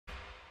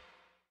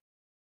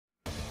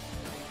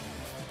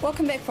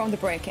Welcome back from the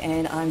break,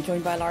 and I'm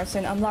joined by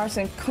Larssen.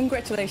 Larssen,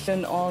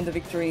 congratulations on the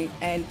victory.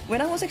 And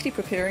when I was actually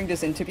preparing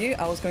this interview,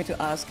 I was going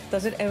to ask,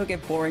 does it ever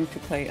get boring to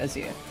play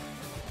Azir?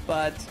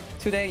 But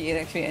today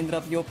it actually ended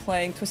up you're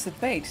playing Twisted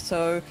Fate.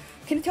 So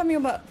can you tell me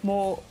about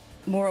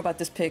more about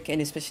this pick and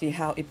especially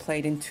how it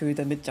played into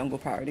the mid-jungle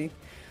priority?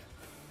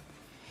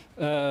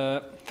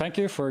 Thank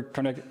you for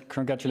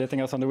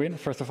congratulating us on the win,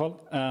 first of all.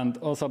 And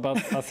also about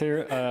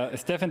Azir,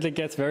 it definitely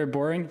gets very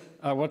boring.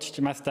 I watched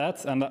my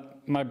stats, and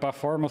my by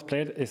far most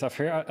played is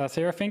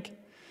Azir, I think.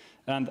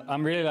 And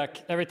I'm really like,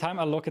 every time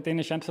I look at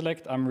any champ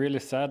select, I'm really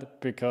sad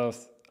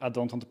because I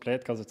don't want to play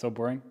it because it's so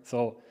boring.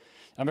 So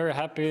I'm very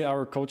happy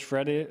our coach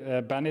Freddy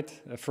banned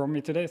it from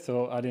me today,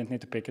 so I didn't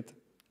need to pick it.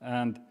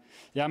 And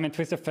yeah, I mean,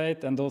 Twisted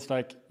Fate and those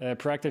like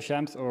proactive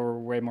champs are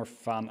way more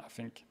fun, I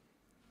think.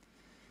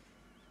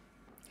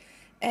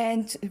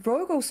 And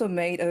Rogue also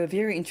made a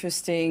very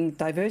interesting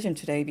diversion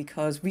today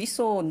because we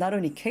saw not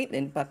only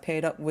Caitlyn, but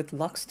paired up with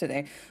Lux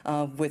today,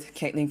 with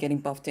Caitlyn getting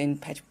buffed in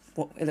patch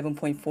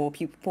 11.4.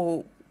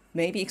 People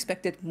maybe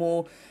expected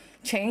more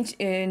change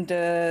in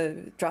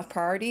the draft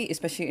priority,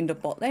 especially in the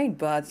bot lane,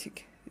 but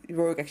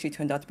Rogue actually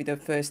turned out to be the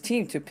first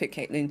team to pick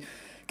Caitlyn.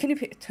 Can you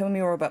tell me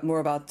more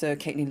about the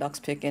Caitlyn Lux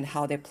pick and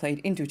how they played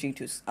into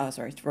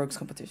Rogue's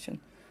competition?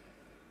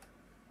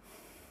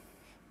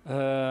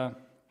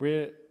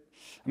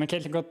 I mean,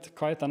 Caitlyn got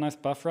quite a nice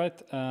buff, right?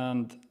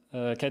 And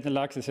Caitlyn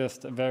Lux is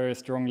just a very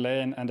strong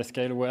lane and they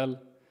scale well.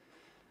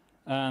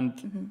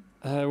 And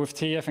with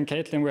TF and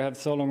Caitlyn, we have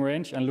so long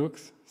range and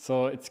looks,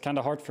 so it's kind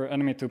of hard for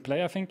enemy to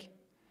play, I think.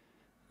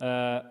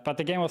 But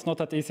the game was not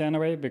that easy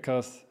anyway,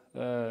 because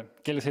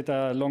Gillis hit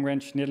a long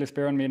range nearly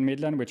spear on me in mid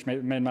lane, which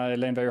made my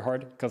lane very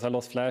hard, because I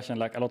lost flash and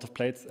like a lot of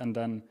plates, and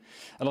then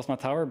I lost my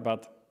tower,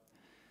 but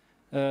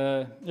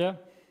yeah.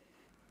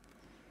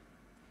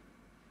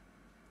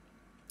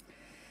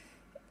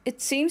 It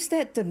seems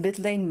that the mid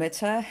lane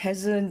meta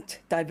hasn't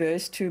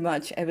diverged too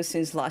much ever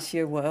since last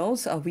year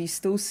Worlds. We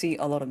still see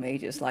a lot of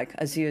mages like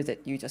Azir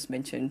that you just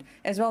mentioned,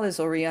 as well as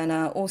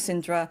Orianna or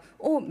Syndra,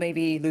 or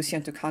maybe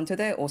Lucian to counter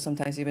there, or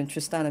sometimes even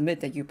Tristana mid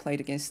that you played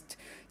against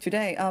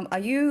today. Are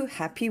you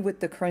happy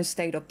with the current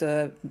state of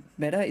the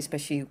meta,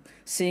 especially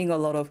seeing a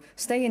lot of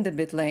stay in the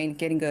mid lane,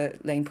 getting a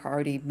lane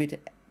priority,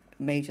 mid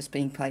mages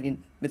being played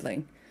in mid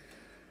lane?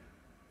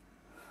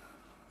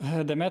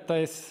 The meta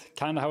is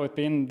kind of how it's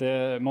been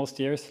the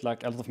most years,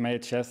 like a lot of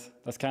mages.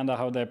 That's kind of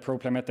how the pro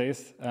play meta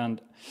is, and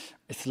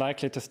it's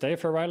likely to stay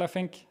for a while, I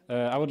think.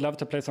 I would love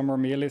to play some more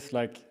melees.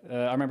 Like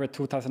I remember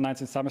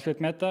 2019 Summer Split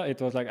meta,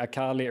 it was like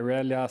Akali,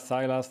 Irelia,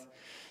 Sylas.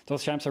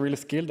 Those champs are really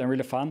skilled and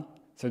really fun,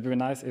 so it'd be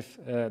nice if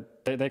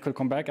they could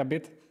come back a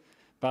bit.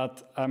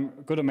 But I'm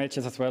good at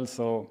mages as well,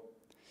 so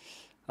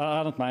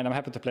I don't mind. I'm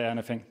happy to play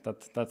anything.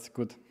 That's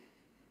good.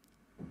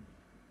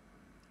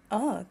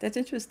 Ah, that's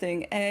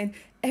interesting. And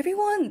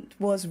everyone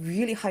was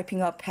really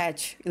hyping up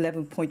patch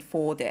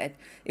 11.4 that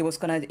it was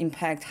going to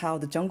impact how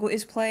the jungle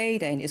is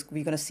played, and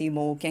we're going to see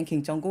more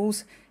ganking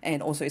jungles,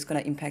 and also it's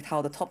going to impact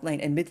how the top lane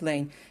and mid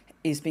lane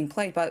is being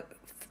played. But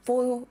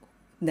for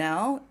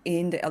now,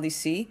 in the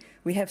LEC,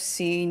 we have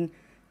seen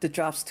the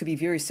drafts to be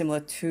very similar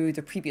to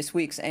the previous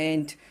weeks,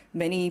 and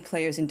many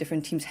players in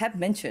different teams have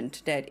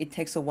mentioned that it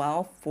takes a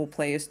while for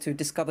players to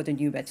discover the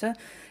new meta.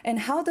 And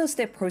how does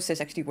that process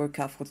actually work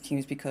out for the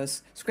teams?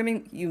 Because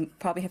scrimming, you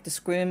probably have to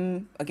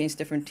scrim against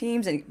different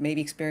teams and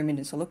maybe experiment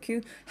in solo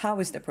queue. How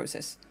is that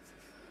process?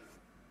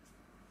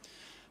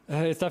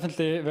 It's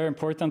definitely very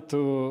important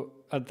to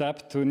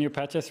adapt to new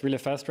patches really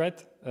fast,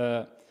 right?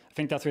 I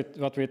think that's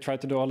what we try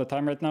to do all the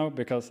time right now,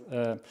 because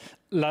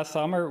last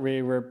summer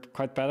we were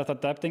quite bad at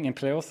adapting in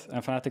playoffs,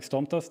 and Fnatic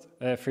stomped us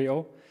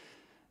 3-0.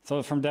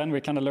 So from then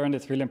we kind of learned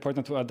it's really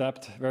important to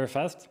adapt very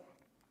fast,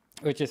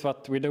 which is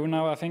what we do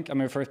now, I think. I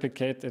mean, we first picked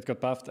Kate, it got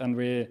buffed, and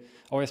we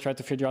always try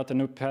to figure out a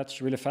new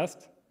patch really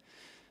fast.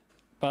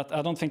 But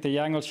I don't think the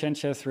jungle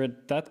changes were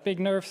that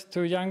big nerfs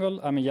to jungle.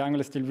 I mean, jungle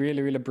is still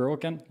really, really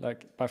broken,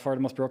 like by far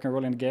the most broken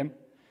role in the game.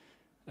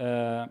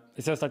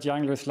 It's just that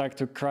junglers like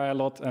to cry a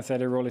lot and say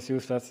their role is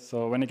useless.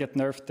 So when they get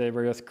nerfed, they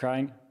were just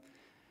crying.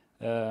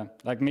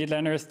 Like mid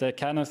laners, the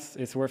Canos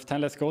is worth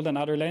 10 less gold than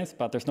other lanes,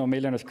 but there's no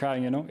mid laners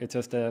crying, you know. It's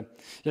just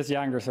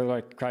junglers are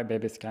like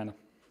crybabies, kind of.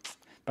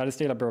 But it's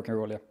still a broken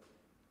role, yeah.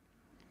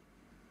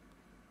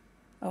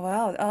 Oh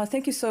wow!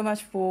 Thank you so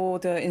much for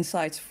the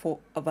insights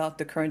about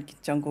the current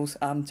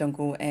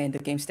jungle and the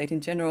game state in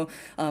general.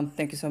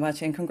 Thank you so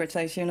much, and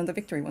congratulations on the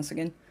victory once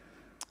again.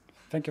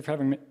 Thank you for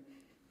having me.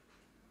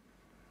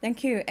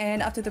 Thank you.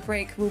 And after the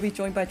break, we'll be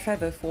joined by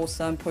Trevor for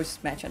some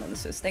post-match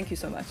analysis. Thank you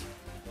so much.